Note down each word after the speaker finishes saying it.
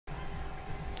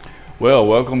Well,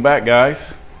 welcome back,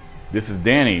 guys. This is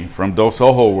Danny from Dos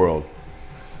Ojo World.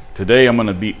 Today I'm going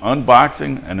to be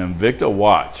unboxing an Invicta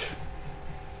watch.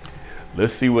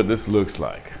 Let's see what this looks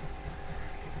like.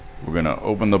 We're going to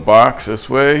open the box this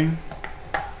way.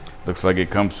 Looks like it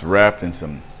comes wrapped in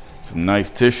some nice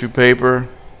tissue paper.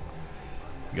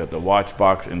 You got the watch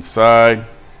box inside. It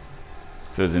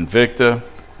says Invicta.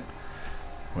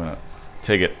 I'm going to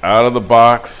take it out of the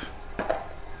box.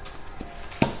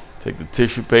 Take the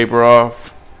tissue paper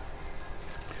off.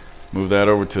 Move that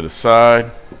over to the side.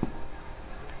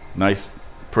 Nice,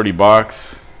 pretty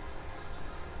box.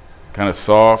 Kind of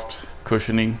soft,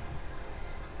 cushiony.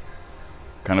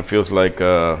 Kind of feels like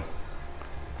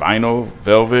vinyl,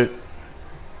 velvet,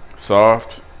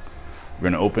 soft. We're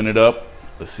gonna open it up.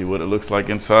 Let's see what it looks like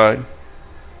inside.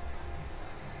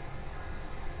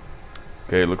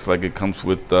 Okay, it looks like it comes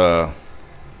with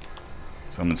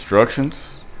some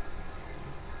instructions.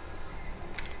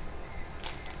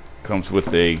 Comes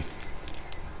with a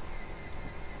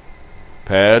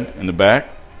pad in the back.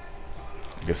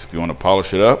 I guess if you want to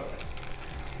polish it up.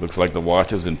 Looks like the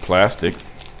watch is in plastic.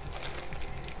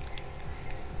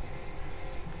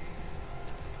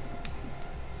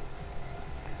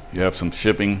 You have some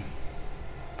shipping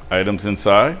items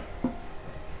inside.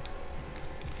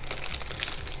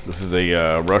 This is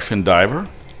a Russian diver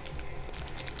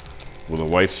with a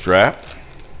white strap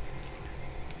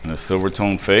and a silver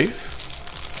tone face.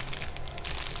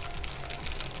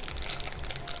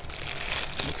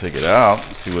 Take it out,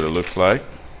 see what it looks like.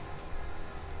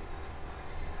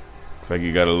 Looks like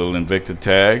you got a little Invicta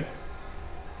tag.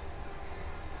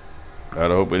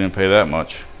 Gotta hope we didn't pay that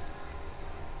much.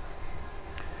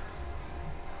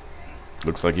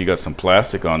 Looks like you got some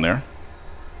plastic on there.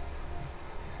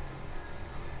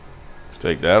 Let's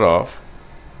take that off.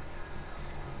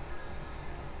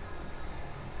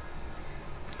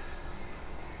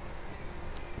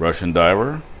 Russian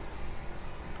diver.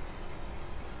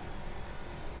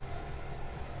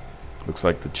 Looks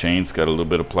like the chain's got a little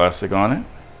bit of plastic on it.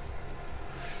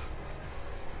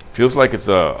 Feels like it's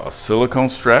a silicone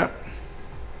strap.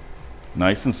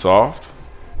 Nice and soft.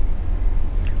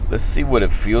 Let's see what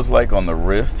it feels like on the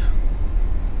wrist.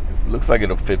 It looks like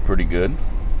it'll fit pretty good.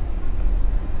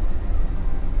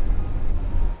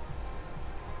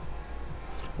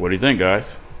 What do you think,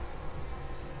 guys?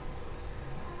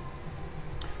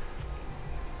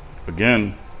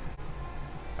 Again,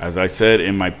 as I said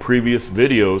in my previous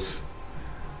videos,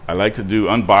 I like to do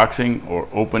unboxing or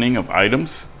opening of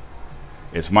items.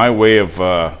 It's my way of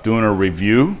doing a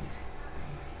review.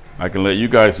 I can let you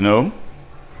guys know.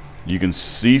 You can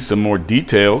see some more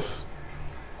details.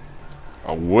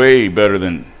 Way better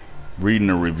than reading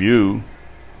a review.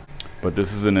 But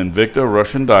this is an Invicta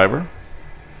Russian diver,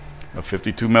 a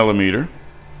 52 millimeter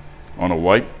on a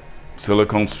white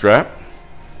silicone strap,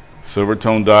 silver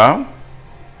tone dial.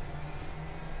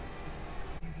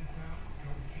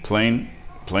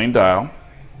 Plain dial,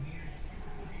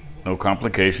 no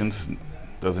complications.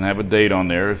 Doesn't have a date on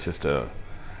there. It's just a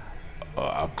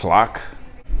clock.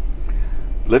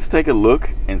 Let's take a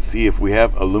look and see if we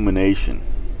have illumination.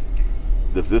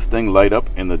 Does this thing light up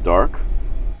in the dark?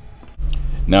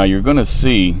 Now you're gonna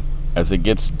see as it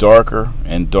gets darker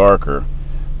and darker,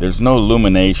 there's no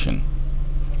illumination.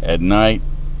 At night,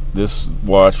 this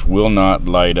watch will not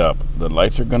light up. The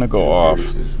lights are going to go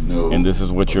off, and this is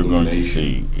what you're going to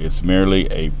see. It's merely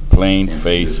a plain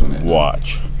face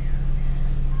watch.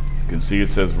 You can see it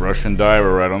says Russian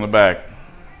diver right on the back.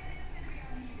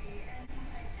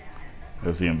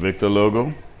 There's the Invicta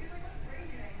logo.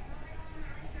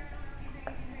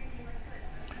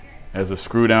 Has a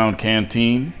screw down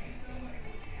canteen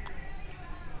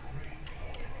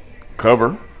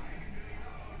cover.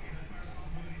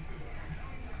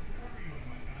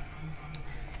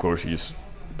 Of course, you just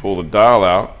pull the dial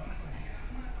out,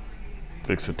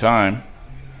 fix the time.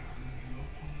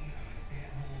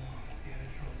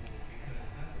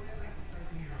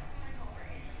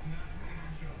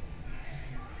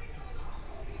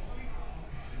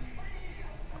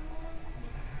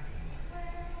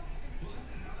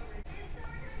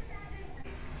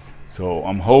 So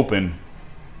I'm hoping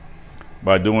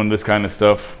by doing this kind of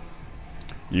stuff,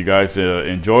 you guys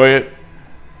enjoy it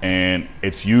and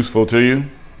it's useful to you.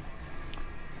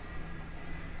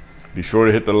 Be sure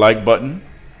to hit the like button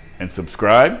and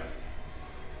subscribe.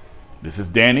 This is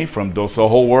Danny from Dos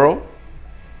Ojo World.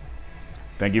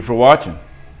 Thank you for watching.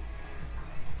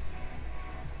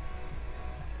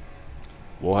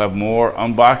 We'll have more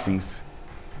unboxings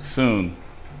soon.